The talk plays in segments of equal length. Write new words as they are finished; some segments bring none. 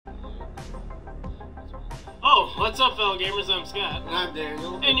What's up, fellow gamers? I'm Scott. And I'm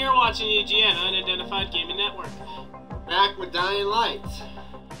Daniel. And you're watching UGN, Unidentified Gaming Network. Back with Dying Light.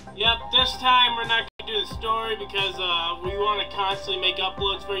 Yep, this time we're not going to do the story because we want to constantly make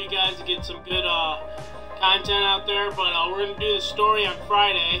uploads for you guys to get some good content out there. But we're going to do the story on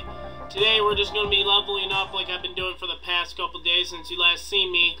Friday. Today we're just going to be leveling up like I've been doing for the past couple days since you last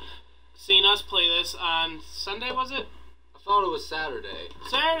seen us play this on Sunday, was it? I thought it was Saturday.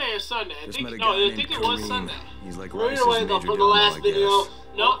 Saturday or Sunday? I think it was Sunday. He's like from the last video.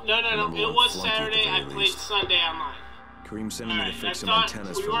 No. It was Saturday. I played Sunday online. Kareem sent me to fix some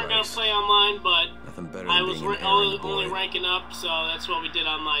antennas for we weren't going to play online, but I was only ranking up, so that's what we did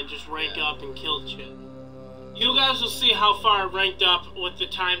online. Just rank up and kill shit. You guys will see how far I ranked up with the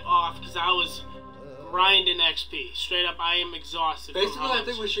time off, because I was grinding XP. Straight up, I am exhausted. Basically, I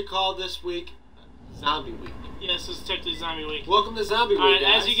think we should call this week Zombie Week. Yes, this is technically Zombie Week. Welcome to Zombie Week, Alright,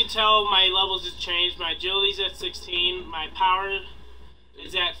 guys. as you can tell, my levels have changed. My agility's at 16, my power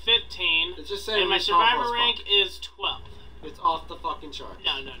is at 15, and my survivor rank is 12. It's off the fucking charts.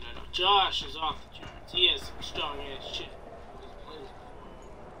 No. Josh is off the charts. He has some strong ass shit.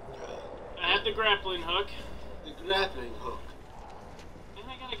 I have the grappling hook. The grappling hook. And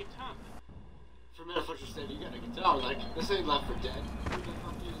I got a guitar. For a minute, I thought you said you got a guitar. Like, this ain't Left 4 Dead. Who the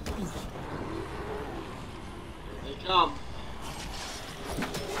fuck is this? Here they come.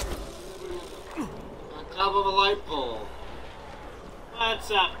 On top of a light pole.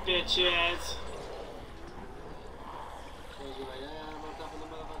 What's up, bitches?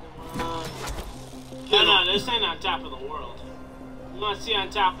 No, this ain't on top of the world. You want to see on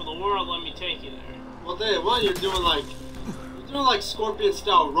top of the world? Let me take you there. Well, Dave, you're doing like Scorpion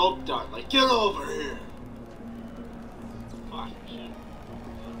style rope dart. Like, get over here. Fuck shit.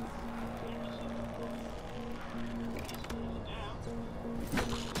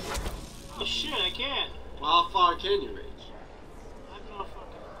 Oh shit, I can. Well, how far can you reach? I have no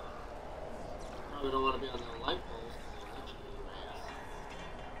fucking. Probably don't want to be on the light poles.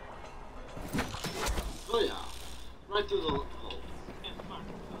 Oh yeah, right through the hole.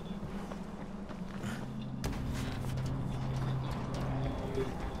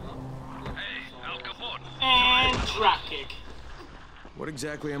 And drop kick. What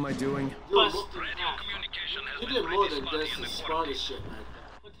exactly am I doing? Bust You did more than this and Sparta shit, man.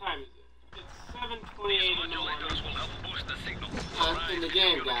 What time is it? It's 7:28 in the morning. In the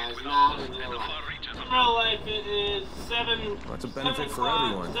game, guys, not in real life. In real life, it is 7. What's a benefit for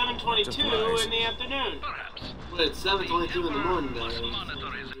everyone? 7:22 in the afternoon. Well, it's 7:22 in the morning, though.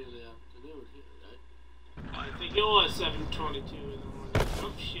 I think it was 7:22 in the morning.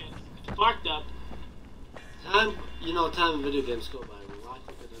 Oh shit. Fucked up. Time, time in video games go by a lot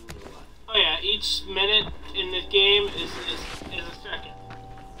quicker than real life. Oh yeah, each minute in this game is a second.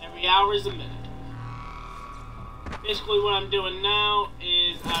 Every hour is a minute. Basically what I'm doing now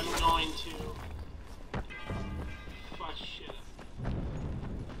is I'm going to fuck shit up.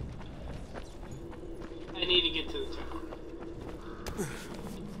 I need to get to the tower.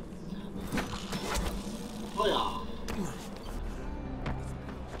 Oh yeah.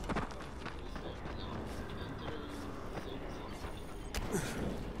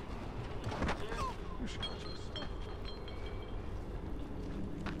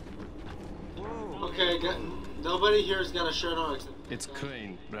 Okay, nobody here has got a shirt on except... It's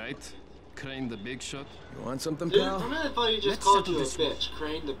Crane, right? Crane the big shot? You want something, Dude, pal? for a minute I thought you just called you a bitch.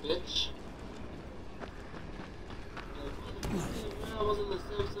 Crane the bitch? I was in the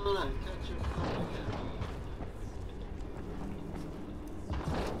safe zone, I'd catch you.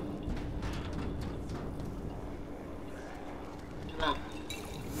 Get up.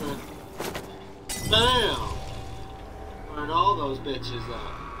 Bam! Burn all those bitches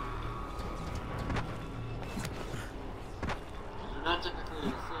up. They're not technically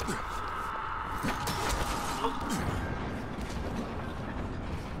in the safe.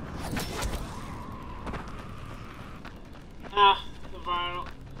 The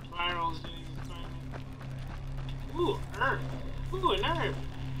viral's getting excited. Ooh, herb. Ooh, an herb.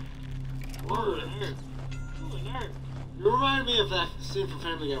 Ooh, an herb. Ooh, an herb. You remind me of that scene from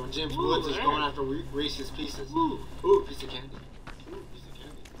Family Guy when James Woods is going after Reese's Pieces. Ooh, piece of candy. Ooh, piece of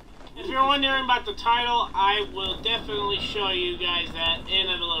candy. If you're wondering about the title, I will definitely show you guys that in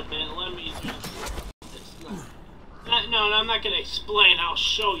a little bit. Let me just... No, I'm not going to explain. I'll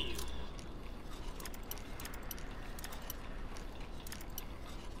show you.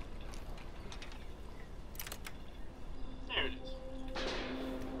 There it is.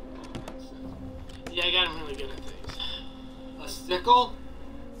 Yeah, I got him really good at things. A sickle?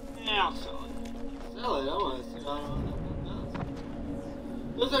 Yeah, I'll sell it. Sell it? I want to see how that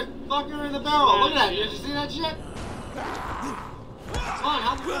does. There's a fucker in the barrel. Look at that. Did you see that shit? Come on,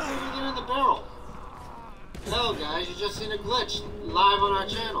 how the fuck did we get in the barrel? No, guys, you just seen a glitch live on our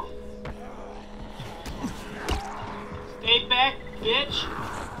channel. Stay back, bitch.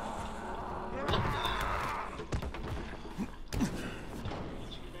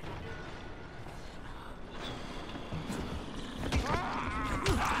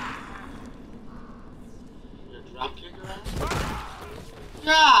 Drop kick around?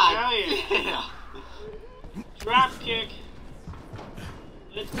 God! Hell yeah. Drop kick.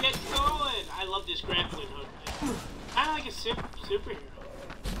 Let's get going. I love this grappling hook. Kind of like a superhero.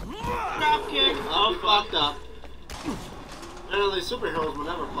 Drop kick. Oh, fucked up. Apparently superheroes will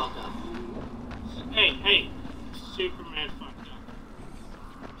never fuck up. Hey. Superman fucked up.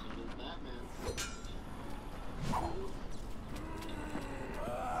 So did Batman.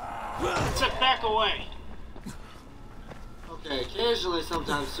 Let's back away. Okay, occasionally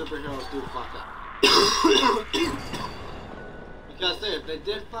sometimes superheroes do fuck up. Because if they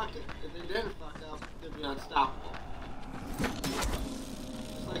didn't fuck up, they'd be unstoppable.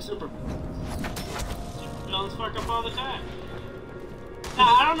 Just like Superman. Villains fuck up all the time.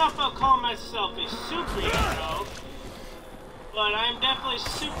 Now, I don't know if I'll call myself a superhero, but I'm definitely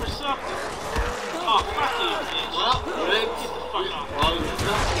super something. Oh, fuck you, bitch. Well, Get the fuck off. Well,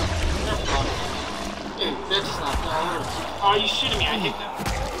 hey, bitch slapped all over. Oh, you shitting me? I hit that.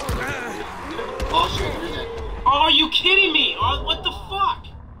 Oh shit, you're dead. Oh, are you kidding me? Oh, what the fuck?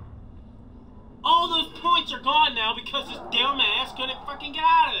 All those points are gone now because this dumbass couldn't fucking get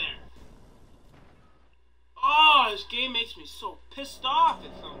out of there. Oh, this game makes me so pissed off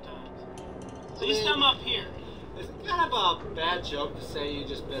at sometimes. At least I'm up here. It's kind of a bad joke to say you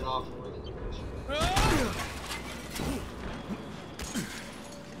just bit off more than you wish.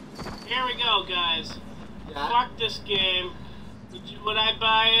 Here we go, guys. Yeah. Fuck this game. Would I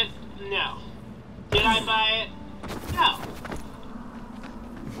buy it? No. Did I buy it? No.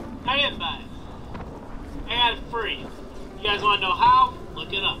 I didn't buy it. I got it free. You guys want to know how?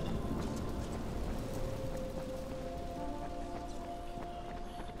 Look it up.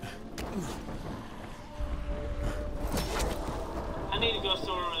 I need to go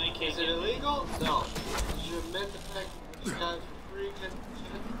somewhere where they can't Is it get me. illegal? No. You admit the fact that these guys for free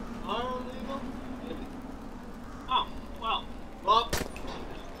are illegal? Maybe. Oh, well. Well.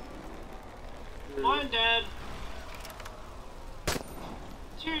 One dead.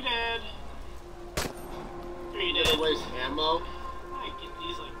 Two dead. Three You're dead. gonna waste ammo? I get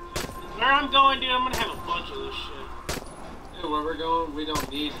these like... Where I'm going, dude, I'm gonna have a bunch of this shit. Dude, where we're going, we don't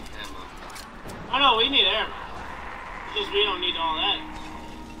need ammo. Oh no, we need ammo. Because we don't need all that.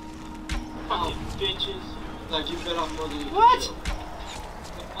 Fucking bitches. Like you bit off more than you What? can chew.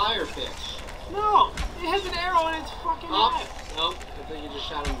 The fire bitch. No! It has an arrow in its fucking Oh, head. nope. I think you just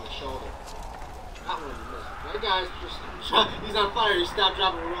shot him in the shoulder. That one you missed. Hey guys, just he's on fire. You stop,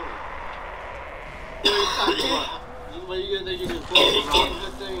 drop, and roll. What are you gonna think you can pull the rock of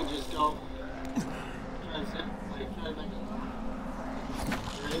this thing and just go? Try and set, like try to make a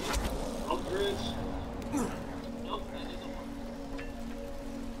bridge, rope bridge. Nope, that didn't work.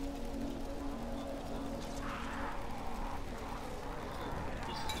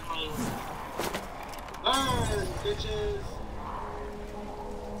 This is totally working. Burn, bitches.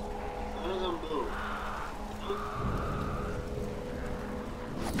 None of them move.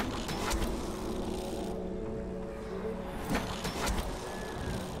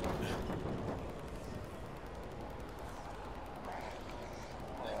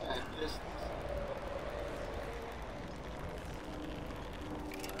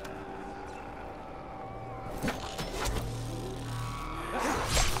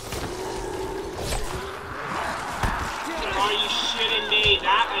 Are you shitting me?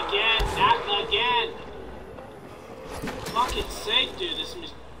 Not again, not again. Fucking sake, dude, this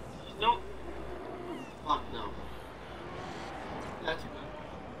is... No. Fuck no. That's bad.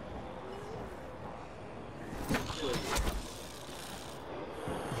 Kill it.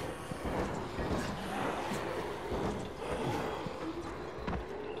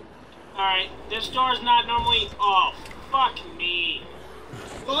 Alright, this door's not normally... Oh, fuck me.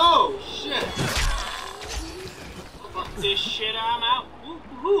 Oh shit! Fuck this shit, I'm out. Woo,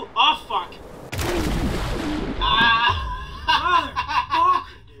 woo. Oh, fuck. Ah! Fuck.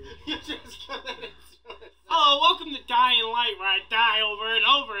 You just committed suicide. Oh, welcome to Dying Light, where I die over and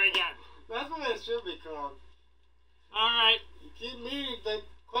over again. That's what it should be called. Alright. You keep meeting the,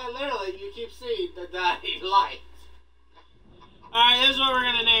 quite literally, you keep seeing the dying light. Alright, this is what we're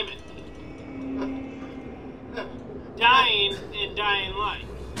gonna name it. Dying in Dying Light.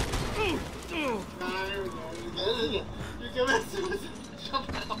 You commit suicide. Jump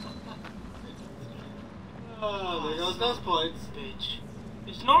out. Oh, there goes those points. Bitch.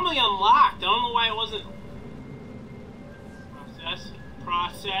 It's normally unlocked. I don't know why it wasn't.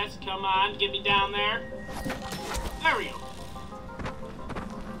 Process. Come on, get me down there. There we go.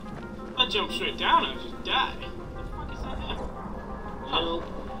 I'll jump straight down and I'll just die. What the fuck is that? Oh,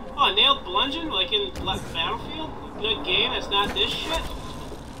 I nailed bludgeon like in Battlefield? Good game, that's not this shit?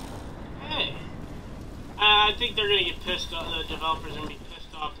 Hey. I think they're gonna get pissed off, the developers are gonna be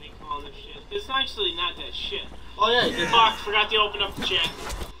pissed off at me calling this shit. It's actually not that shit. Oh yeah, you did. Fuck, forgot to open up the chat.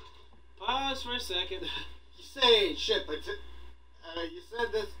 Pause for a second. You say shit, but you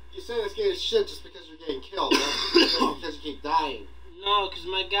say this game is shit just because you're getting killed, right? Because you keep dying. No, because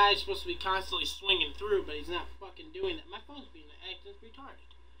my guy's supposed to be constantly swinging through, but he's not fucking doing that. My phone's being acting retarded.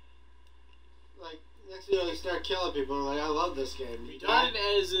 Like, next thing you know, you start killing people, and like, I love this game. Retarded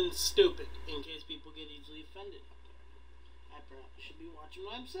as in stupid, in case people get easily offended out there. I probably should be watching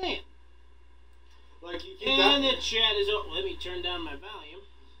what I'm saying. Like, you keep And the chat is open. Let me turn down my volume,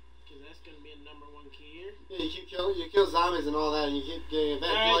 because that's going to be a #1 key here. Yeah, you kill zombies and all that, and you keep getting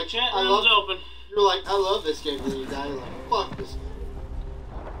advanced. Alright, Like, chat room's open. You're like, I love this game, and then you die, you're like, fuck this game.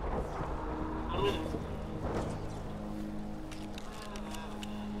 I'm gonna...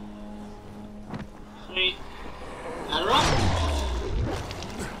 Sweet. Got her up.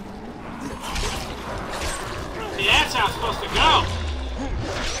 See, that's how it's supposed to go.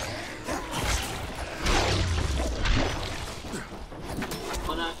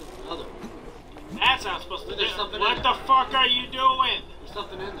 One after another. That's how it's supposed to do. There's something What in the fuck are you doing? There's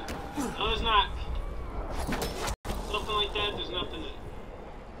something in there. No, there's not. Something like that, there's nothing in it.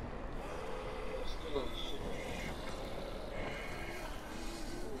 Still shit.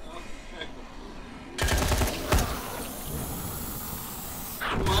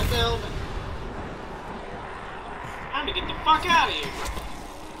 What the hell? Time to get the fuck out of here.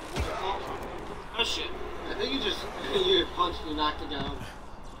 Oh shit. I think you punched me, knocked it down.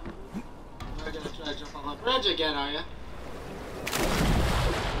 You're gonna try to jump on the bridge again, are you?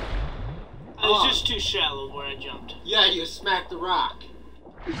 I was just too shallow where I jumped. Yeah, you smacked the rock.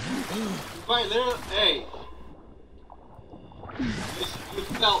 Quite literally, hey. You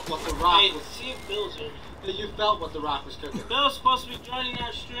felt what the rock Hey, was. see if Bill's here. You felt what the rock was cooking. Bill's supposed to be joining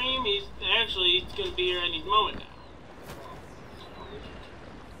our stream. He's gonna be here any moment now.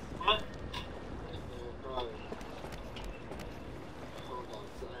 What?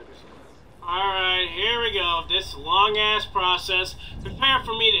 Alright, here we go. This long ass process. Prepare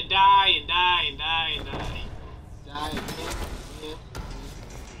for me to die and die and die and die. Die again.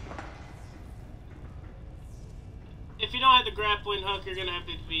 If you don't have the grappling hook, you're gonna have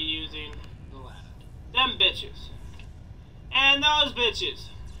to be using The ladder. them bitches. And those bitches.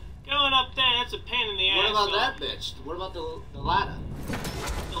 Going up there, that's a pain in the ass. What about that bitch? What about the ladder?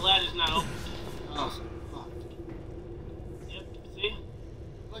 The ladder's not open. Oh, so fuck. Yep, see?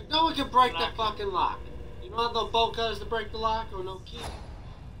 Like, no one can break Lock. that fucking lock. You don't have no bolt cutters to break the lock or no key.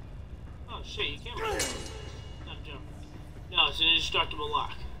 Oh shit, you can't break it. Not jump. No, it's an indestructible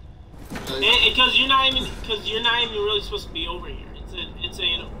lock. Because you're not even really supposed to be over here. It's an Easter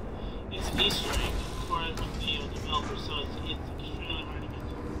egg for the developers, so it's extremely hard to get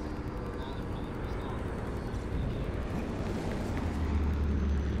to.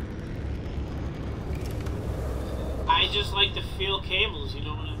 I just like to feel cables, you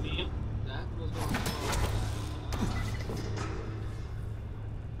know what I mean? That was going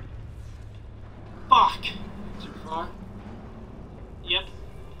Fuck! too far. Yep,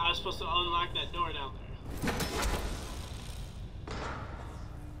 I was supposed to unlock that door down there.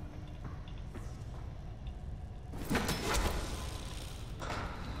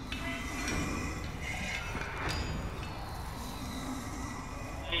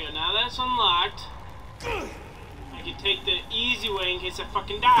 There you go, now that's unlocked. I can take the easy way in case I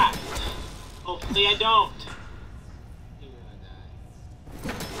fucking die. Hopefully I don't. You're gonna die.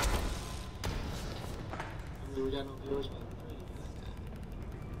 I mean, we got no viewers, but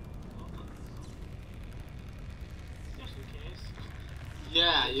Just in case.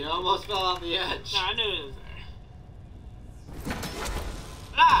 yeah, you almost fell off the edge. No, I knew it was there.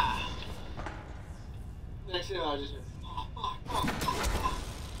 Ah! Next thing I just hear,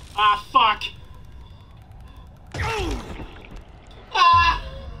 Ah, fuck! Ah!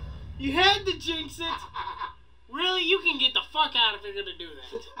 You had to jinx it! Really? You can get the fuck out if you're gonna do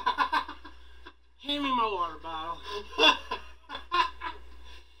that. Hand me my water bottle.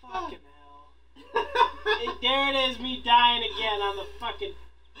 Fucking hell. There it is, me dying again on the fucking...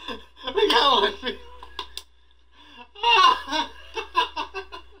 we got one. I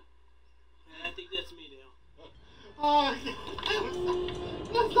think that's me, Dale. Oh,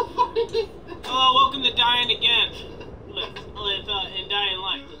 that's the funniest. Hello, welcome to Dying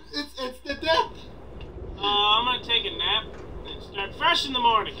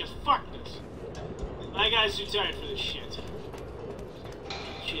guys too tired for this shit.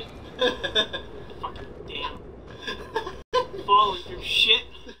 Shit. Fucking damn. Falling through shit.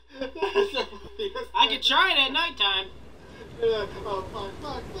 I could try it at nighttime. Oh, fuck.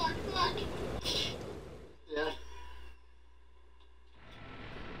 Yeah.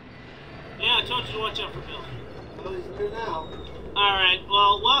 Yeah, I told you to watch out for Bill. Well, he's here now. Alright,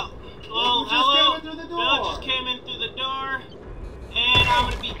 well, Who just hello. came in through the door? Bill just came in through the door. And I'm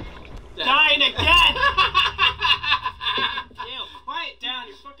gonna be dying again! Ew, quiet down,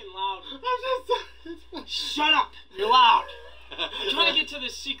 you're fucking loud. Shut up, you're loud. I'm trying to get to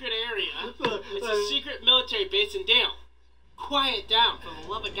this secret area. It's a secret military base in Dale. Quiet down, for the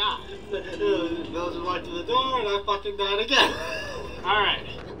love of God. Bill just went to the door and I fucking died again. Alright.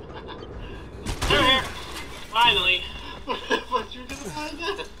 They're here. Finally. But you're gonna die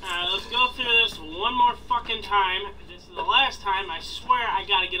again. Alright, let's go through this one more fucking time. This is the last time. I swear I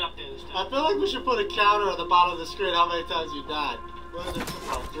gotta get up there this I time. feel like we should put a counter at the bottom of the screen how many times you died. What is it,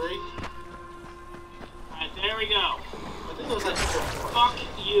 about 3? Alright, there we go. I think it was like 4. Fuck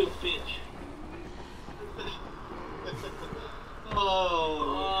you, bitch.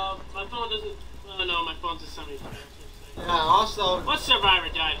 Oh. My phone doesn't... Oh no, my phone's at 75. Yeah, also... What survivor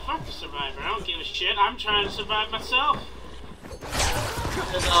died? Fuck the survivor. I don't give a shit. I'm trying to survive myself.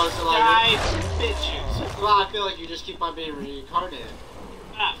 Die, bitches. Well, I feel like you just keep on being reincarnated.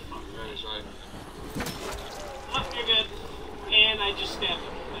 Ah, fuck. Oh, you're good. And I just stabbed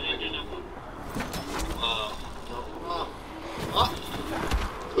him. I didn't do nothing.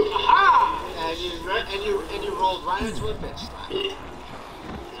 Aha! And you rolled right into a bitch slap.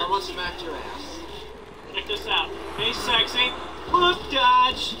 Someone smacked your ass. Check this out. Hey, sexy. Look,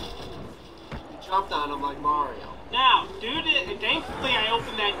 dodge. You jumped on him like Mario. Now, dude, thankfully I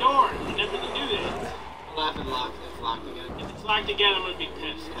opened that door. I never to do that. Laugh and lock. It's locked again. If it's locked again, I'm gonna be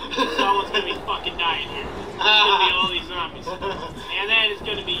pissed. Someone's gonna be fucking dying here. It's gonna be all these zombies. And then it's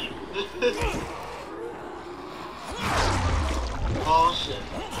gonna be you. Oh shit.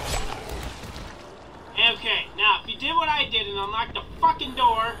 Okay, now, if you did what I did and unlocked the fucking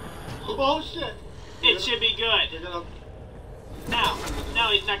door, Oh shit. it should be good. You're gonna... Now, no,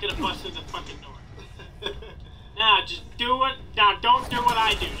 he's not gonna bust through the fucking door. Now, just do it. Now, don't do what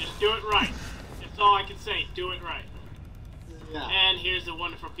I do. Just do it right. That's all I can say. Do it right. Yeah. And here's a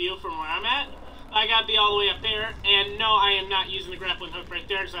wonderful view from where I'm at. I gotta be all the way up there. And no, I am not using the grappling hook right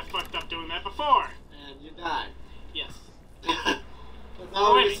there because I fucked up doing that before. And you died. Yes. That's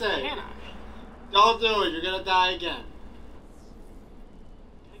all we wait, say. can I? Don't do it. You're gonna die again.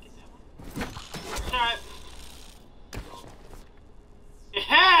 Can I get that one? Alright.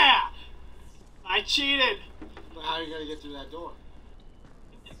 Yeah! I cheated. But how are you gonna get through that door?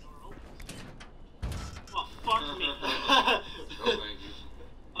 That door opens. Well, fuck me. No, thank you.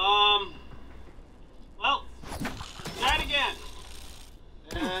 Well, try it again.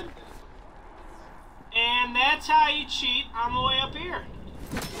 And that's how you cheat on the way up here.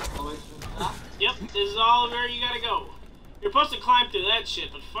 Always to the top? Yep, this is all where you gotta go. You're supposed to climb through that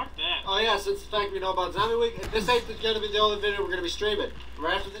shit, but fuck that. Oh yeah, since the fact we know about Zombie Week, this ain't gonna be the only video we're gonna be streaming.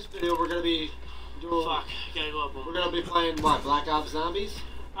 Right after this video, we're gonna be doing... Fuck, I gotta go up We're one. gonna be playing, what, Black Ops Zombies?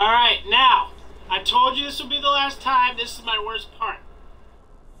 Alright, now, I told you this would be the last time. This is my worst part.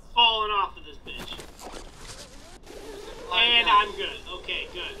 Falling off of this bitch. And I'm good. Okay,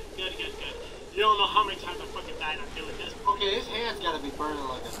 good. Good. You don't know how many times I fucking died on doing this. Okay, his hand's gotta be burning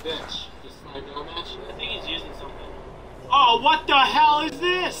like a bitch. Just slide down that shit. I think he's using something. Oh, what the hell is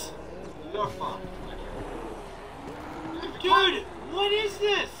this? You're fucked. Dude, what is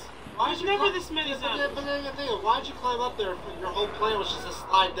this? Why'd There's you never climb- this many But zombies. then the thing is, why'd you climb up there if your whole plan was just to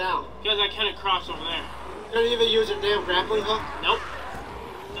slide down? Because I couldn't cross over there. You couldn't even use your damn grappling hook? Nope.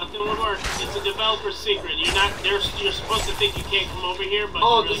 Nothing would work. It's a developer's secret. You're supposed to think you can't come over here, but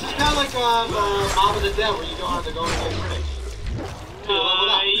Oh, you really this is can't. kind of like Mom of the Dead, where you go on the Golden Gate Bridge.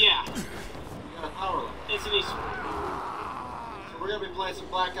 Yeah. You got a power level. It's an Easter. So we're gonna be playing some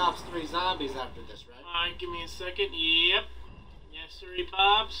Black Ops 3 Zombies after this, right? Alright, give me a second. Yep. Yes, sirree,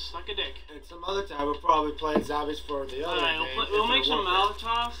 Bob. Suck a dick. And some other time we'll probably play Zombies for the other Alright, game. we'll make some Warfare.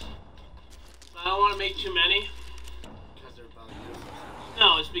 Molotovs. I don't want to make too many. Because they're about useless.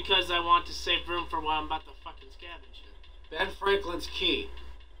 No, it's because I want to save room for what I'm about to fucking scavenge. Ben Franklin's key.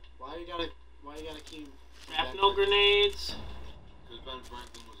 Why you gotta keep... Shrapnel grenades. Because Ben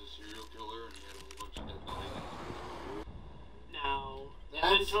Franklin was a serial killer and he had a whole bunch of dead bodies. Now,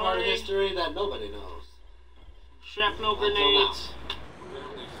 That's part of history that nobody knows. Shrapnel Until grenades.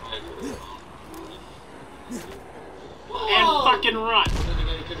 Apparently 5 were found. And fucking run. Then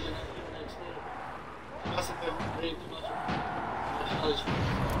again, he could've been next later. Must have been reading too much.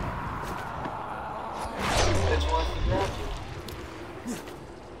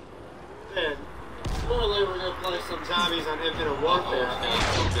 some zombies on Infinite Warfare. Got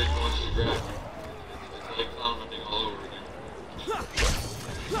some big ones to grab. It's like clown hunting all over again.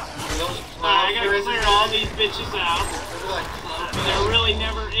 Alright, I gotta clear all these bitches out. There really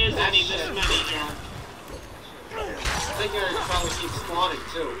never is any this many here. I think I probably keep spawning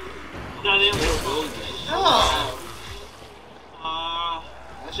too. No, they don't. Oh!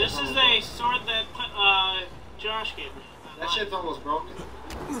 This is a sword that Josh gave me. That shit's almost broken.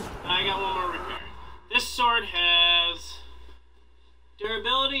 I got one more repair. This sword has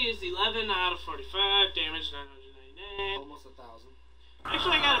durability is 11 out of 45, damage 999. Almost 1,000.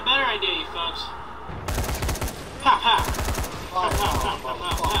 Actually, I got a better idea, you folks. Ha ha! Ha ha ha ha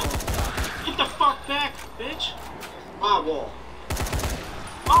ha! Get the fuck back, bitch! My wall.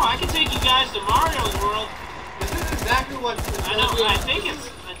 Oh, I can take you guys to Mario's world. Is this exactly what's I know. I think it's.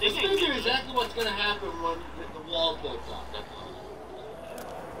 I think This is exactly what's going to happen when the wall builds up.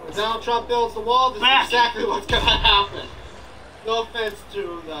 When Donald Trump builds the wall, this is exactly what's going to happen. No offense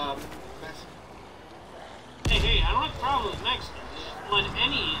to the Mexicans. Hey, I don't have a problem with Mexicans. When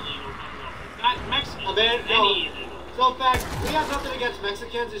any illegal comes over. Not Mexicans, I mean, any illegal. So in fact, we have nothing against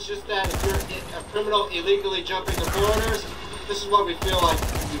Mexicans, it's just that if you're a criminal illegally jumping the borders, this is what we feel like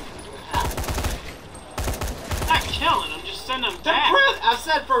you have. I'm not killing, I'm just sending them back. I've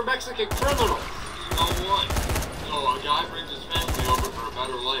said for Mexican criminals. You know what? So a guy brings his family over for a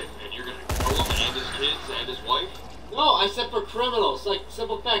better life, and you're gonna kill him and his kids and his wife? No, I said for criminals. Like,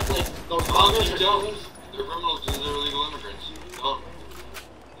 simple fact, like those Well, muggers they or don't. killers. They're criminals because they're illegal immigrants. Done.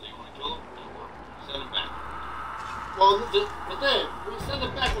 So you wanna kill them? Send them back. Well, but then, we send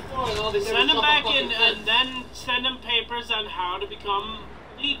them back before and all these Send them back in and then send them papers on how to become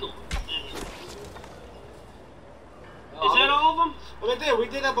legal. Is that all of them? Well, they did. We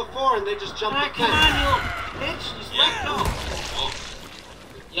did that before and they just jumped the Come fence. on, you little bitch. Just let go. Oh,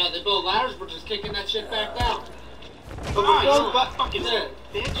 Yeah, they built ladders, we're just kicking that shit back down. But Oh, we you built, little fucking there,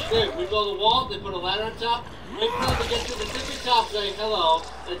 bitch. there, we build a wall, they put a ladder on top, wait for them to get to the tippy top, say hello,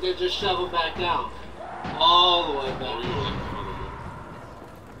 and then just shove them back down. All the way oh, back. you were like,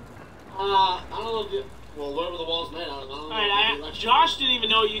 I don't know if you, well, wherever the wall's made out of, I don't know. Alright, Josh didn't even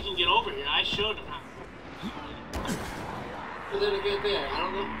know you can get over here. I showed him how. But then to get there, I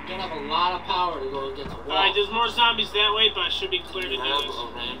don't know, you gotta have a lot of power to go against a wall. Alright, there's more zombies that way, but I should be clear to you do have this. a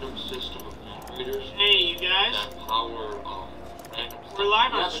random system of generators Hey, you guys. that power random We're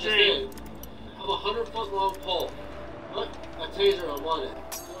live Yeah, on but just stream. have a 100-foot long pole. Put a taser on one end,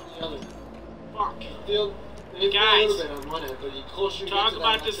 on the other end. Fuck. Feel maybe Guys, a little bit on one end, but you closer you Talk get to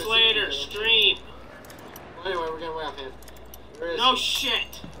about that this electricity, later. you get Stream. Anyway, we're getting way off hand. There is, No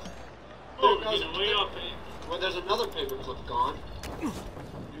shit. Oh, we're getting way off it. well, there's another paperclip gone. You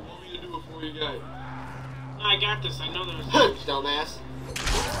want me to do it for you guys? I got this. I know there's. Dumbass.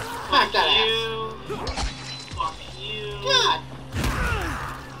 Fuck Smack that ass. you. Fuck you. God,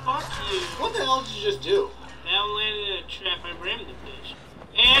 Fuck you. what the hell did you just do? That one landed in a trap. I rammed the bitch.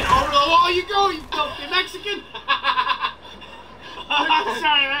 And over the wall you go, you filthy Mexican.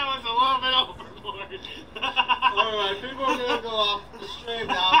 Sorry, that was a little bit overboard. Alright, people are gonna go off the stream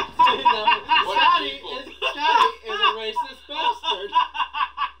now. Scotty is a racist bastard.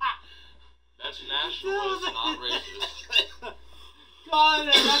 That's nationalist, not racist. God,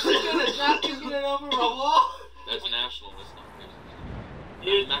 that's gonna drop you get it over a wall. That's nationalist, not racist.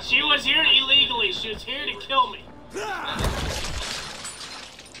 Dude, she was here illegally. She was here to kill me.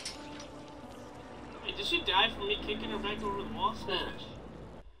 Wait, did she die from me kicking her back over the wall? Spanish.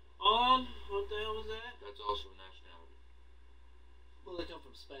 On? What the hell was that? That's also a nationality. Well, they come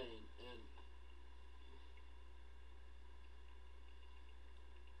from Spain, and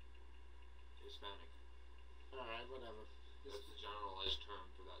Hispanic. alright, whatever. That's the generalized term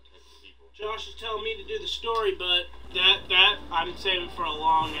for that type of people. Josh is telling me to do the story, but that I'm saving for a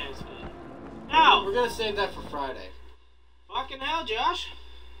long ass video. Now, We're gonna save that for Friday. fucking hell, Josh.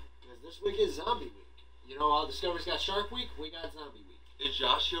 Because this week is Zombie Week. You know, all Discovery's got Shark Week, we got Zombie Week. Is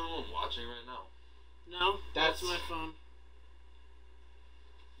Josh the only one watching right now? No, that's my phone.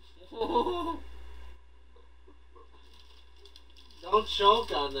 Don't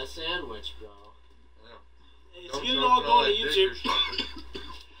choke on the sandwich, bro. It's Don't getting choke all on going that to dick YouTube. you're sucking.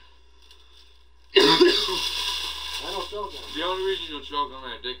 I don't choke on it. The only reason you'll choke on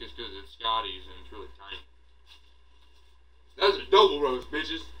that dick is because it's Scotty's and it's really tiny. That's a double roast,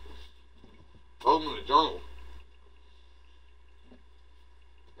 bitches. Welcome to the jungle.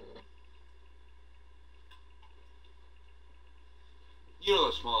 You know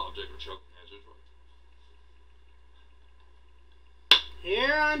the small object we're choking hazards, right?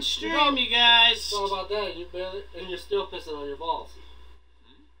 Here on stream, you guys. It's all about that, and you're still pissing on your balls.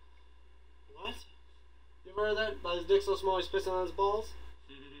 What? You Heard that? But his dick's so small he's pissing on his balls?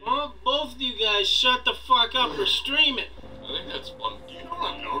 Well, both of you guys shut the fuck up or stream it. I think that's fun. Do you know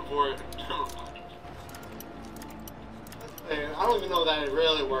what I'm known for? Never mind. Hey, I don't even know that it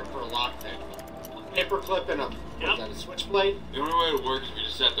really worked for a lock pick. Paperclip and a, what's that, a switchblade? The only way it works is if you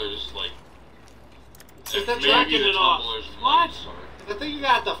just sat there just like... Just that tracking it off. What? I think you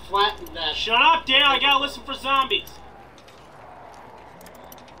got to flatten that. Shut up, Dale. I gotta listen for zombies.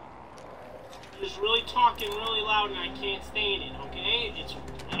 You're just really talking really loud and I can't stand it, okay? It's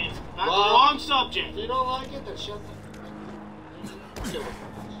not the wrong subject. If you don't like it, then shut the...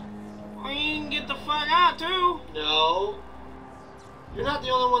 I can get the fuck out, too. No. You're not the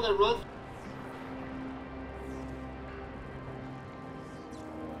only one that runs...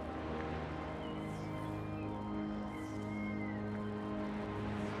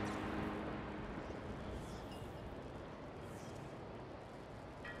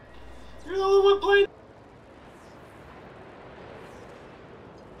 You're the only one playing...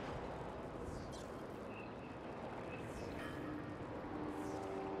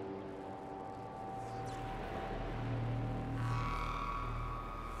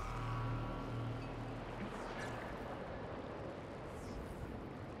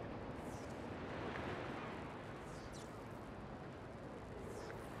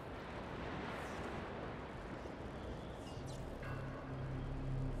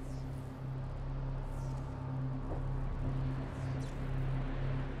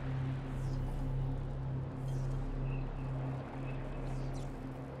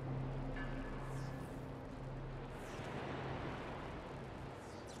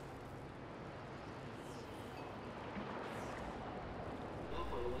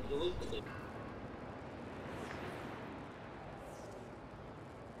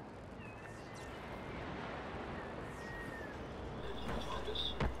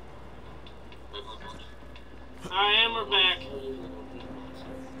 Alright, and we're back.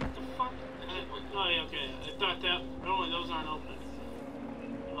 What the fuck? Oh, yeah, okay. I thought that... Normally those aren't open.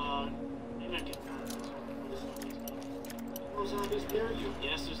 Maybe I can... No zombies near you.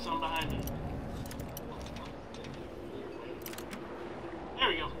 Yes, there's some behind me. There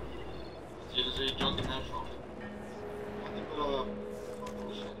we go. See, there's any junk in that trunk.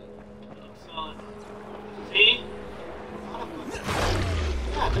 Sell it. See?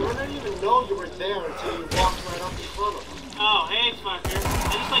 Yeah, they wouldn't even know you were there until you walked right up in front of them. Oh, hey, fucker. I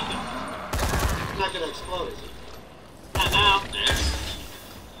just like to... It's not gonna explode, is it? Not now.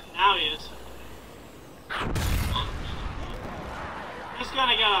 Now he is. He's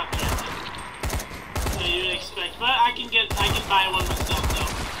gonna go up there. So you'd expect. But I can buy one myself,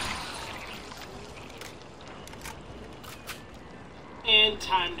 though. And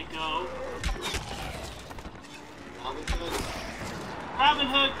time to go. Robin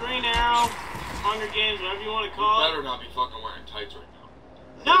Hood, Green Arrow, Hunger Games, whatever you want to call You it. better not be fucking wearing tights right now.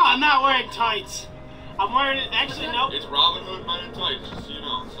 No, I'm not wearing tights. I'm wearing it. Actually, nope. It's Robin Hood minus tights, just so you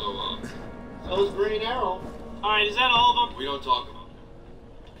know. So, So's Green Arrow. Alright, is that all of them? we don't talk about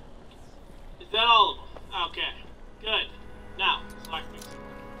it. Is that all of them? Okay. Good. Now, select me.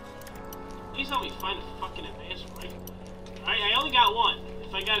 Please help me find a fucking advanced break. Alright, I only got one.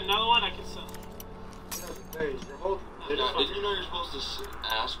 If I got another one, I can sell it. Hey, you're holding... Didn't you know you're supposed to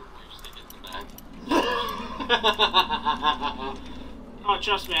ask before you stick it in the back? Oh,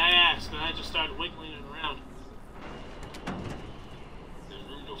 trust me, I asked, and I just started wiggling it around. There's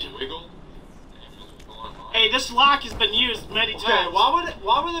room to wiggle. Hey, this lock has been used many times. Okay,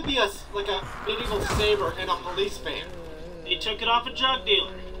 why would it be like a medieval saber in a police van? They took it off a drug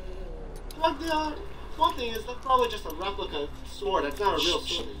dealer. Drug dealer? One thing is, that's probably just a replica sword. That's not a real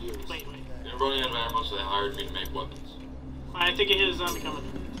sword to use. Wait. They're running out of ammo, so they hired me to make weapons. I think I hear a zombie coming.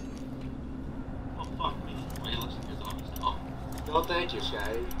 Oh, fuck me. Why you listen to your zombies now? No, thank you,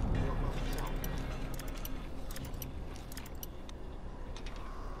 Scotty.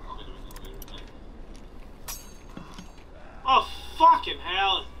 I'll be doing that later tonight. Oh, fucking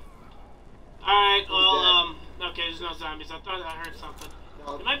hell. Alright, well, okay, there's no zombies. I thought I heard something.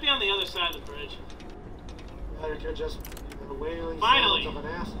 No. It might be on the other side of the bridge. You're just the wailing Finally. sounds of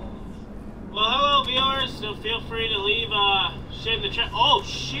an asshole. Well, hello, viewers. So feel free to leave shit in the chat. Oh,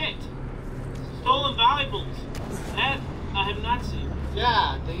 shit! Stolen valuables. That I have not seen.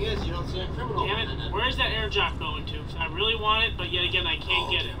 Yeah, the thing is, you don't see a criminal. Damn it. Where's that air drop going to? I really want it, but yet again, I can't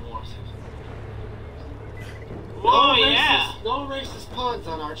get it. Whoa, yeah. No racist puns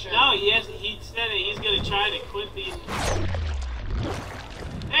on our channel. No, he said that he's going to try to quit being...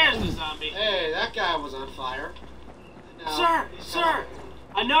 There's the zombie. Hey, that guy was on fire. Sir,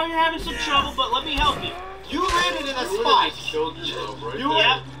 I know you're having some trouble, but let me help you. You landed in a You spike. just killed yourself right You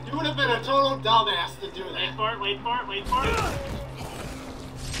there. would have been a total dumbass to do Wait that. for it, wait for it, wait for it.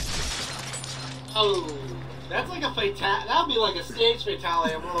 Oh, that's like a fatal. That would be like a stage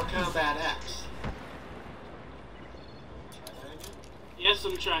fatality in Mortal Kombat X. Yes,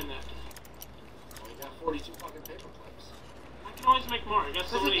 I'm trying that. Oh, you got 42 fucking paper clips. I can always make more. I got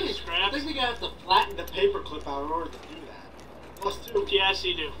so That's the many thing. I scraps. think we gotta have to flatten the paper clip out in order to do that. Plus 2. Yes,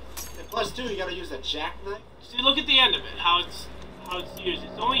 you do. And plus 2, you gotta use a jackknife. See, look at the end of it. How it's used.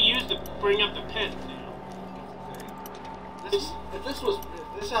 It's only used to bring up the pins. You know? If this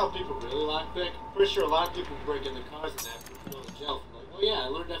is how people really lockpick, I'm pretty sure a lot of people break into cars and that go to jail. From like, oh yeah, I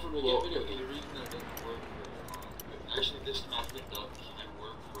learned that from a Well, video the game. reason that doesn't work for, actually this method can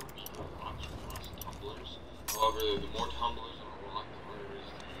work for people who want to cross tumblers. However, the more tumblers on a rock, the harder it is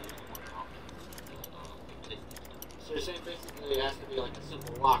to use, the more complicated the techniques are. So you're saying basically it has to be like a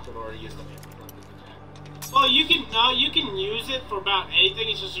simple lock in order to use the paper clip with the jackknife. Well, you can use it for about anything.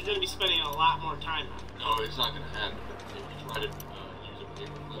 It's just you're going to be spending a lot more time on it. No, it's not going to happen. If you try to use a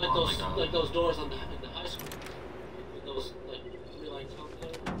paper clip Like those doors on in the high school. With those like 3-line tumbler,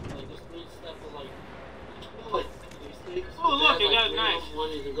 like those 3-step like these things. Oh, look, They I had, got a like, knife. 3 of them,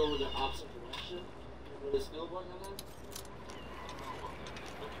 one you can go in the opposite direction. With a skill button on that.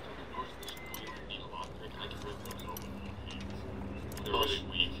 They're really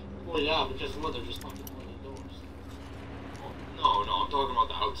weak. Well, yeah, because one, they're just fucking bloody doors. No, I'm talking about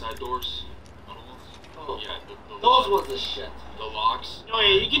the outside doors. Oh, Yeah, those ones are shit. The locks. Oh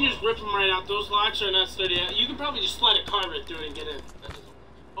yeah, you can just rip them right out. Those locks are not sturdy. You can probably just slide a car right through it and get in. That doesn't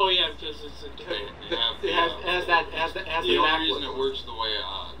work. Oh yeah, because it's a It has The the only back reason one. it works the way that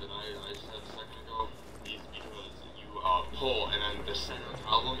I said a second ago is because you pull and then the center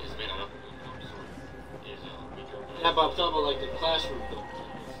column is made out of aluminum, so it's weaker. Yeah, but I'm talking about like the classroom thing.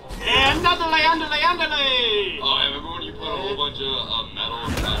 And andale. Oh, I remember when you put a whole bunch of metal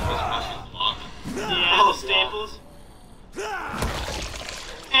and plastic block? Yeah, Oh, the staples.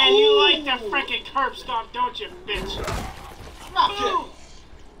 And you like the frickin' curb stomp, don't you, bitch? Drop Boom!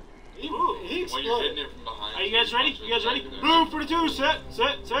 He When you're hitting exploded. it from behind. Are you guys ready? punch You guys it ready? back in Move for the 2. Set.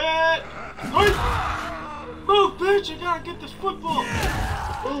 Good. Move, bitch! I gotta get this football.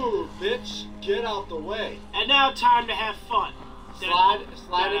 Ooh, bitch, get out the way. And now time to have fun. Slide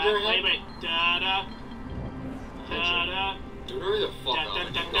into your head. Wait. Da-da. Da-da. Dude, hurry the fuck up.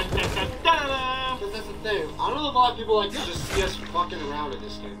 Da-da-da-da-da-da. Because that's the thing. I don't know if a lot of people like to just see us fucking around in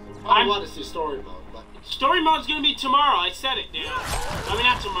this game. They probably want to see story mode, but Story mode's gonna be tomorrow. I said it, Dan. I mean,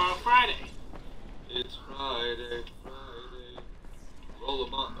 not tomorrow, Friday. It's Friday. Roll a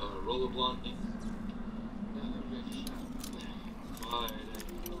blunt. Friday.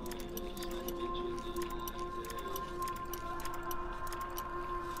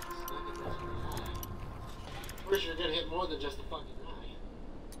 first you're gonna hit more than just the fucking eye.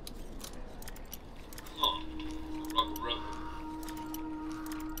 Oh, rock.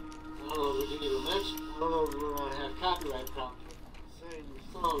 I don't know if we didn't even mention. I don't know if we're gonna have copyright problems with saying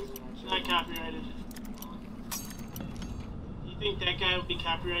songs and It's not copyrighted. You think that guy would be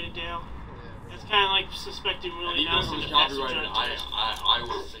copyrighted, Dale? That's kind of like suspecting Willie Even if it Nelson was to pass a copyrighted, drug test. I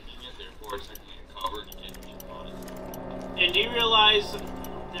was singing it, therefore it's technically covered. You can't be on it. And do you realize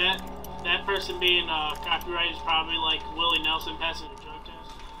that that person being copyrighted is probably like Willie Nelson passing a drug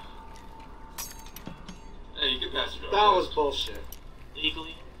test? Hey, you can pass it over. That was bullshit.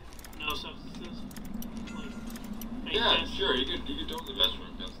 Legally? No substances? Like, fake Yeah, test? sure. You could totally pass for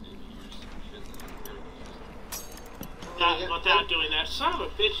investing. Without doing that. Son of a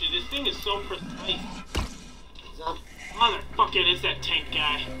bitch, dude, this thing is so precise. So, Motherfucking, it's that tank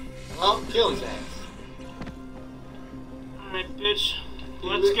guy. well, kill his ass. Alright, bitch.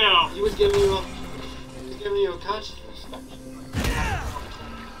 Let's go. He was giving you a consciousness inspection.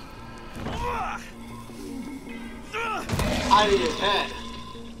 Out of his head.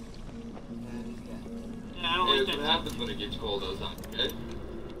 And he's dead. Yeah, I don't Hey, like that's what that. happens when it gets cold outside, okay?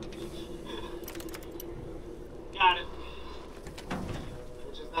 Got it.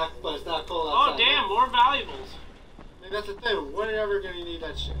 Which is not, but it's not cold Oh, outside. damn, more valuables. I mean, that's the thing. When are you ever gonna need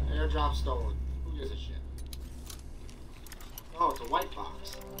that shit? Airdrop stolen. Who gives a shit? Oh, it's a white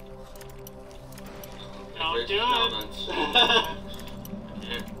box. Don't do it. Comments.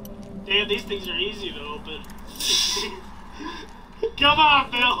 Yeah. Damn, these things are easy to open. Come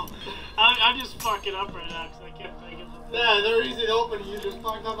on, Bill. I'm just fucking up right now because I can't think of it. Yeah, they're easy to open. You just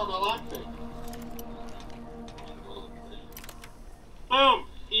fucked up on the lock thing. Boom.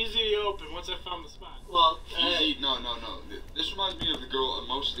 Easy to open once I found the spot. Well, Easy, no. This reminds me of the girl.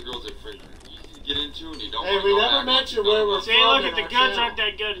 Most of the girls at Fraser. Easy to get into, and you don't. Hey, want we to go never back mentioned once you where go. we're See, look at from the in our goods channel. aren't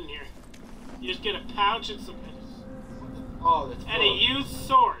that good in here. You just get a pouch and some Oh, that's and a cool. used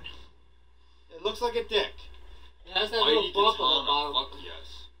sword. It looks like a dick. It has that Why little you bump tell on him the bottom. fuck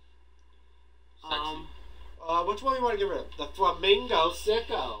yes. Sexy. Which one do you want to get rid of? The Flamingo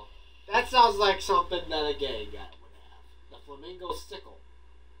Sickle. That sounds like something that a gay guy would have. The Flamingo Sickle.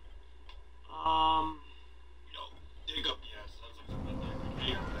 Dig up the ass. Sounds like something like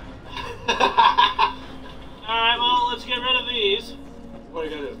Alright, well, let's get rid of these. What are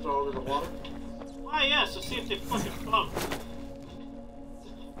you gonna do? Throw them in the water? Why, yes, let's see if they fucking float.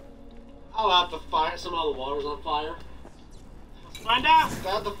 I'll have to fire. Somehow the water's on fire. Find out.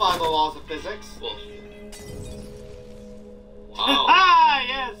 That defy the laws of physics. Wow. Ah,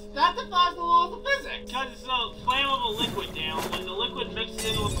 yes. That defies the laws of physics. Because it's a flammable liquid, Dale. When the liquid mixes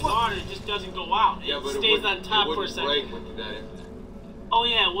in with the water, it just doesn't go out. Yeah, It but stays on top for a second. break when you that in. Oh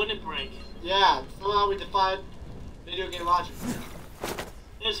yeah, wouldn't it break? Yeah, somehow we defied video game logic.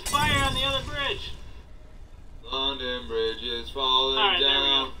 There's fire on the other bridge. London Bridge is falling Alright, there we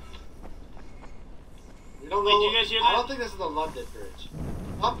down. go. We don't Wait, know. do you guys hear I that? don't think this is the London Bridge.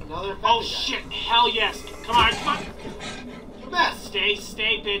 Up, another Oh infected guy. shit, hell yes. Come on, come on. You missed. Stay,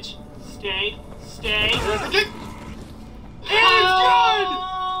 bitch. Stay. There's the kick. And it's good!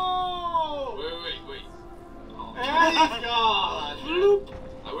 Oh! Wait. And he's gone. Bloop.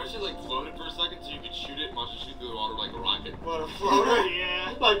 I wish it like floated for a second so you could shoot it and watch it shoot through the water like a rocket. What a floater.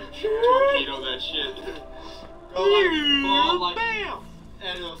 Yeah. Like, Torpedo that shit. go like, blow like, Bam!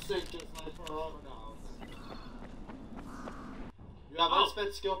 and it'll sink just like for over now. You have Oh.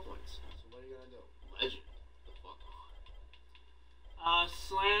 unspent skill points. So what are you gonna do? Legend. The fuck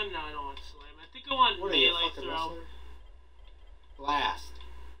Slam? No, I don't want slam. I think I want What are you, a melee fucking throw. wrestler? Blast.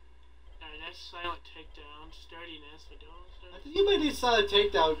 Alright, that's silent takedown. Sturdiness. I think you might need silent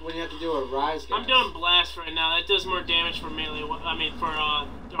takedown when you have to do a rise, guys. I'm doing blast right now. That does more damage for melee. For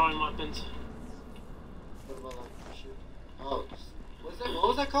throwing weapons. What about like shoot? Oh, what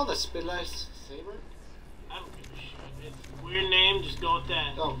was that called? A spinlace saber? I don't give a shit. It's a weird name. Just go with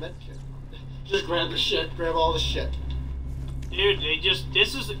that. Oh, medkit. Just grab the shit. Grab all the shit. Dude,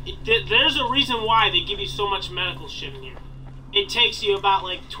 there's a reason why they give you so much medical shit in here. It takes you about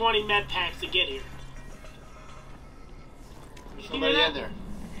like 20 med packs to get here. You hear Somebody that? in there.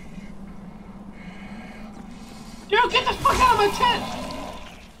 Dude, get the fuck out of my tent!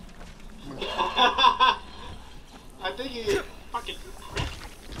 I think Fucking prick.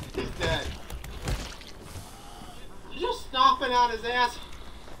 he's dead. You're just stomping on his ass.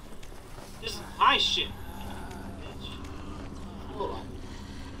 This is my shit. Bitch. Hold on.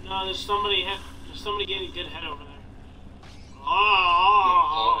 No, there's somebody getting good head over there.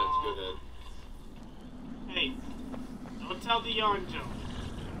 Oh, that's good head. Hey, don't tell the yarn joke.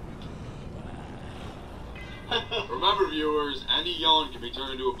 Remember, viewers, any yawn can be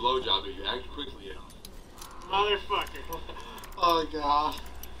turned into a blowjob if you act quickly enough. Motherfucker. Oh god.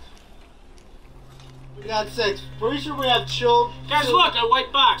 We got 6. Pretty sure we have chilled. Guys, look, a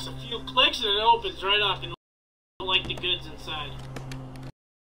white box. A few clicks and it opens right up and like the goods inside.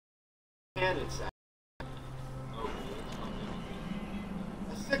 And inside.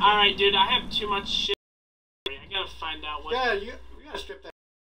 Alright, dude, I have too much shit. I gotta find out what. Yeah, we gotta strip that.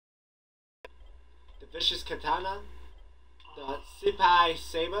 The vicious katana. The Sipai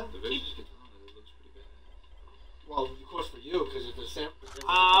saber. The vicious katana, it looks pretty bad. Well, of course for you, because it's the same.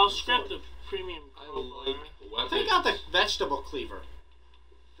 I'll scrap the premium I crowbar. like weapons. Take out the vegetable cleaver.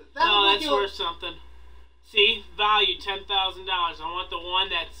 No, that's worth something. See, value $10,000. I want the one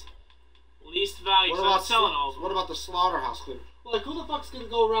that's least value. So I'm selling all of them. What about the slaughterhouse cleaver? Like, who the fuck's gonna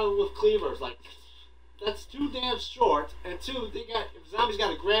go around with cleavers? Like, that's too damn short. And two, if zombies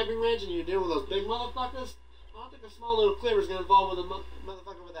got a grabbing range and you're dealing with those big motherfuckers, I don't think a small little cleaver's gonna involve with a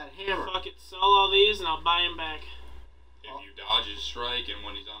motherfucker with that hammer. Fuck it, sell all these and I'll buy him back. If you dodge his strike and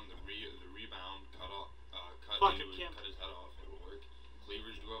when he's on the rebound, cut Fucking his Kim. head off, it'll work.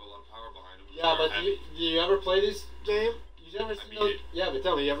 Cleavers do have a lot of power behind them. Yeah, but They're do you ever play this game? You ever see beat those? it. Yeah, but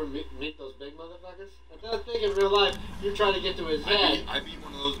tell me, you ever meet those big motherfuckers? I don't think in real life you're trying to get to his head. I beat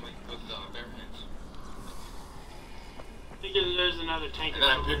one of those with bare hands. I think there's another tank. And then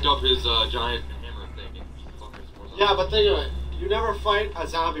I picked up his giant hammer thing and beat the fuckers. Yeah, but think of it. You never fight a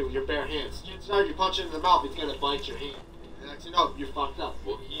zombie with your bare hands. You punch it in the mouth, it's gonna bite your hand. And next you know, you're fucked up.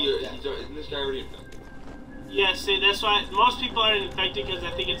 Well, isn't this guy already infected? Yeah, see, that's why most people are infected because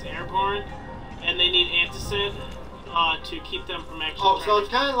I think it's airborne and they need antacid to keep them from actually. Oh, so it's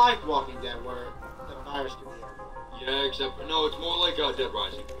kind of like Walking Dead, where the virus can be airborne. Yeah, except no, it's more like Dead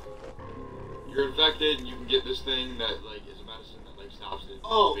Rising. You're infected and you can get this thing that like is a medicine that like stops it.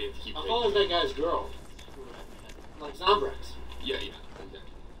 Oh, but you have to keep I taking thought it was it. that guy's girl. Like Zombrex. Yeah, exactly.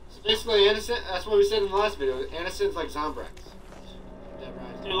 Basically, innocent. That's what we said in the last video. Innocent's like Zombrex. Dead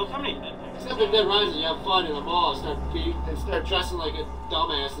Rising. Dude, look how many dead things. Except in Dead Rising, you have fun in a mall, start dressing like a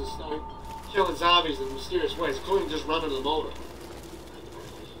dumbass, and start killing zombies in mysterious ways, including just running them over.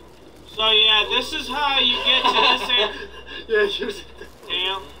 So yeah, this is how you get to this area. Yeah, use it.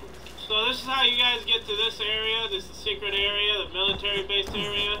 Damn. So this is how you guys get to this area. This is the secret area, the military-based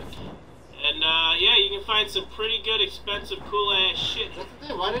area. And yeah, you can find some pretty good, expensive, cool-ass shit. That's the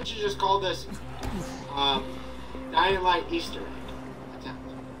thing. Why didn't you just call this Dying Light Easter egg attempt?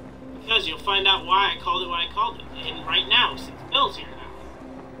 Because you'll find out why I called it what I called it. And right now, since Bill's here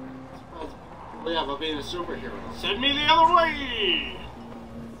now. Well, yeah, but being a superhero. Send me the other way!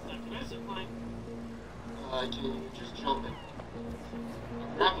 Can I zip line? Can you just jump in?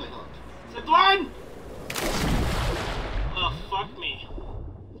 Grappling hook. Zip line! Oh, fuck me.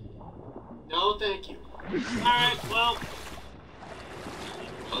 No, thank you. Alright, well.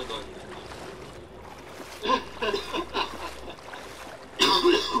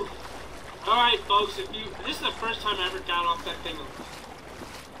 Alright, folks, this is the first time I ever got off that thing.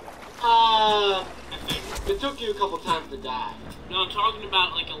 I think. It took you a couple times to die. No, I'm talking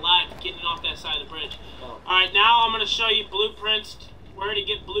about like alive, getting off that side of the bridge. Oh. Alright, now I'm gonna show you blueprints, where to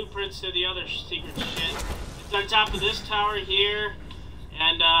get blueprints to the other secret shit. It's on top of this tower here,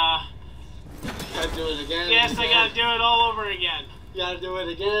 and You gotta do it again. yes, and I again. gotta do it all over again. You gotta do it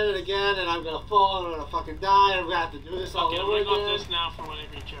again and again, and I'm gonna fall, and I'm gonna fucking die, and I'm gonna have to do this all Okay, I'm over gonna go again. up this now for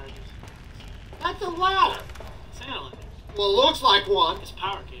whenever he charges. That's a ladder. It's not a ladder. Well, it looks like one. It's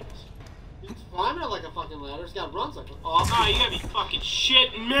power cables. It's climbing it like a fucking ladder. It's got runs like an Oh, you gotta be fucking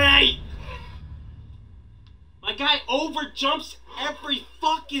shitting me! My guy overjumps every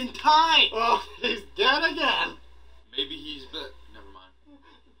fucking time! Oh, he's dead again. Maybe he's bit. Never mind.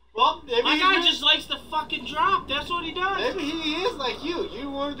 Well, maybe My he guy is- just likes to fucking drop. That's what he does. Maybe he is like you. You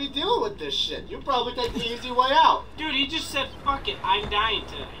wouldn't be dealing with this shit. You probably take the easy way out. Dude, he just said, fuck it, I'm dying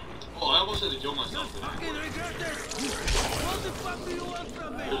today. Oh, I almost had to kill myself.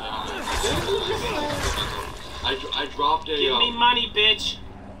 I dropped a. Give me money, bitch.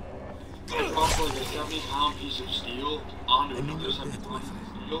 I dropped like a 70-pound piece of steel onto another 70-pound piece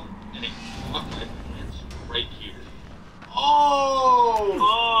of steel, and it caught my pants right here. Oh!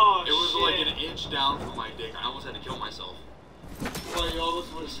 Oh, It was shit. like an inch down from my dick. I almost had to kill myself. Well, you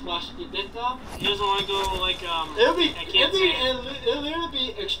almost would have squashed your dick off? He doesn't want to go, like, It'll be, I can't say it. it'll literally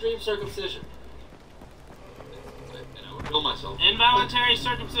be extreme circumcision. And I would kill myself. Involuntary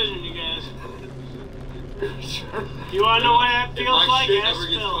circumcision, you guys. You want to know what that If feels my like? shit Ask ever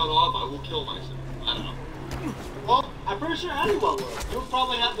gets cut Phil. off, I will kill myself. I don't know. Well, I'm pretty sure anyone would. You'll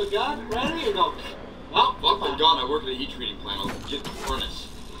probably have the gun ready and go, well, Fuck the gun. I work at a heat treating plant. I'll get in the furnace.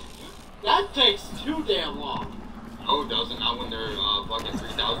 that takes too damn long. No, it doesn't. Not when they're fucking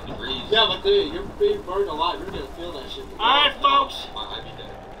 3,000 degrees. Yeah, but dude, you're being burned alive. You're gonna feel that shit. Alright, folks. I'd be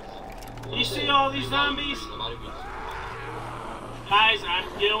dead. You see all these zombies? Guys, I'm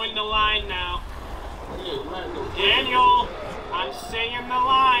doing the line now. Dude, you might go Daniel, I'm saying the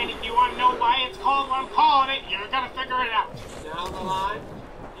line. If you want to know why it's called what I'm calling it, you're going to figure it out. down the line.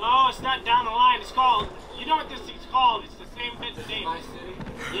 No, it's not down the line. It's called, you know what this thing's called. It's the same bit name. My city.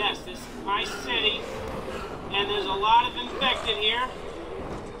 Yes, this is my city. And there's a lot of infected here.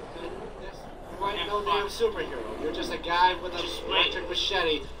 You ain't no damn superhero. You're just a guy with an electric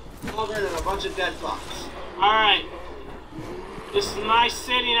machete covered in a bunch of dead fucks. Alright. This is my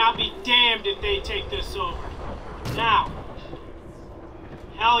city, and I'll be damned if they take this over. Now.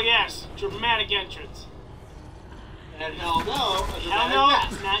 Hell yes. Dramatic entrance. And hell no, a dramatic Hell no,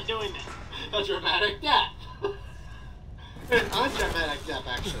 death. not doing that. A dramatic death. An undramatic death,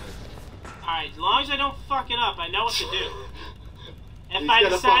 actually. Alright, as long as I don't fuck it up, I know what to do. If He's I gonna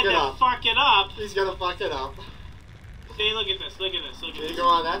decide fuck it to up. fuck it up, He's gonna fuck it up. see, look at this, look at this, look at Can you this. go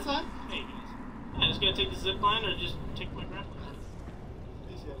on that side? Hey guys, I'm just gonna take the zip line or just take my grappling gun.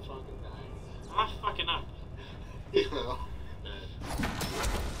 He's gonna fucking die. I'm not fucking up. He will.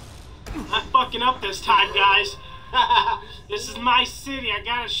 I'm not fucking up this time, guys. This is my city. I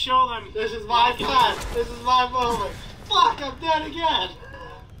gotta show them. This is my time. This is my moment. Fuck, I'm dead again.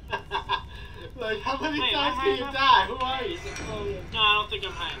 Like, how many Wait, times am I can you high die? Who are you? Civilian. No, I don't think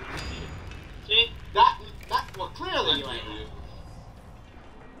I'm high enough. See? Well, clearly you ain't.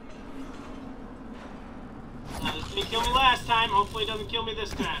 This didn't kill me last time. Hopefully it doesn't kill me this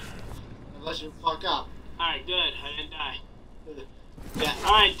time. Unless you fuck up. Alright, good. I didn't die. Yeah.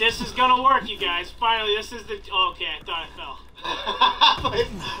 Alright, this is gonna work, you guys. Finally, this is the... Oh, okay, I thought I fell.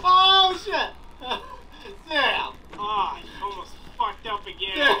 Oh, shit. Damn. Oh, I almost fucked up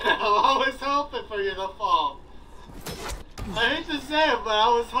again. Damn. I was hoping for you to fall. I hate to say it, but I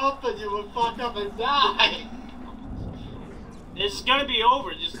was hoping you would fuck up and die. It's gonna be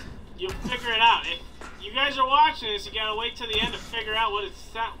over. Just you'll figure it out. If you guys are watching this, you gotta wait till the end to figure out what it's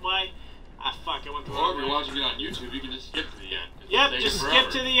why. Ah, fuck! I went the Or wrong if you're way. watching it on YouTube, you can just skip to the end. Yep, just skip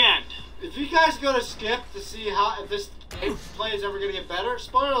to the end. If you guys go to skip to see how if this gameplay is ever gonna get better,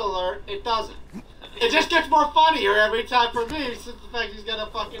 spoiler alert, it doesn't. It just gets more funnier every time for me, since the fact he's gonna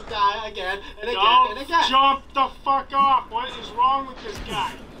fucking die again and again Don't and again. jump the fuck off! What is wrong with this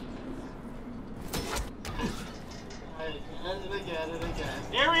guy? Again and again and again.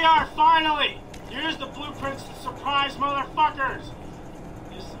 Here we are, finally! Here's the blueprints to surprise motherfuckers!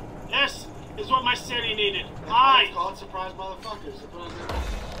 This is what my city needed. It's called surprise motherfuckers.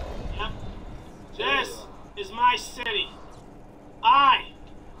 Yep. This is my city. I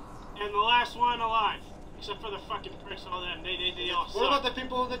am the last one alive. Except for the fucking pricks, all them. They all suck. What about the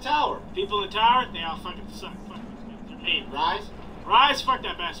people in the tower? People in the tower? They all fucking suck. Fuck these guys. They're hated. Rise? Rise? Fuck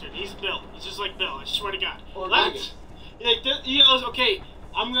that bastard. He's Bill. He's just like Bill. I swear to God. Or Left. He goes, okay,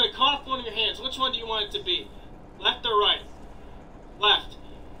 I'm gonna cut off one of your hands. Which one do you want it to be? Left or right? Left.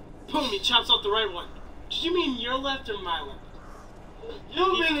 Boom, he chops off the right one. Did you mean your left or my left?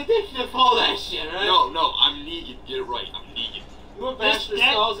 You've been addicted to all that shit, right? No, I'm Negan. Get it right. I'm Negan. You were bastard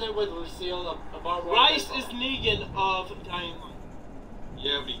skulls in with Lucille, a Barbara. Rice is Negan of Dying Light.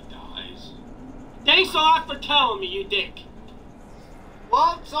 Yeah, but he dies. Thanks a lot for telling me, you dick.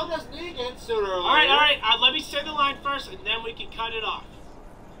 Well, so does Negan sooner or later. Alright, let me say the line first and then we can cut it off.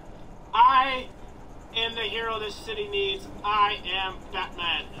 I am the hero this city needs. I am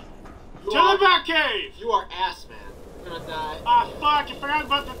Batman. To the Batcave! You are ass man. You're gonna die. Ah, fuck, I forgot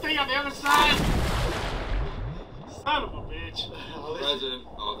about the thing on the other side. Son of a bitch. President.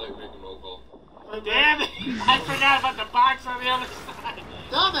 Oh, I thought you were making roll call. Damn it! I forgot about the box on the other side.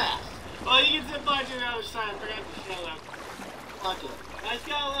 Dumbass! Well, you can zip line to the other side. I forgot to show them. Fuck it. I just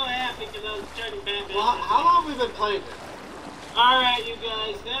got a little happy because I was turning Batman. Well, how long have we been playing this? Alright, you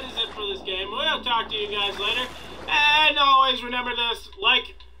guys, that is it for this game. We'll talk to you guys later. And always remember this,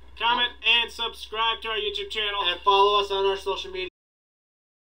 like, comment, and subscribe to our YouTube channel. And follow us on our social media.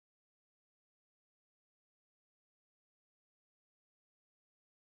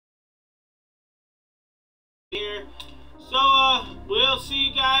 Here. So, we'll see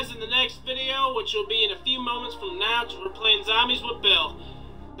you guys in the next video, which will be in a few moments from now, because we're playing Zombies with Bill.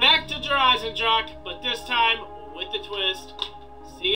 Back to Dryzen Jock, but this time with the twist.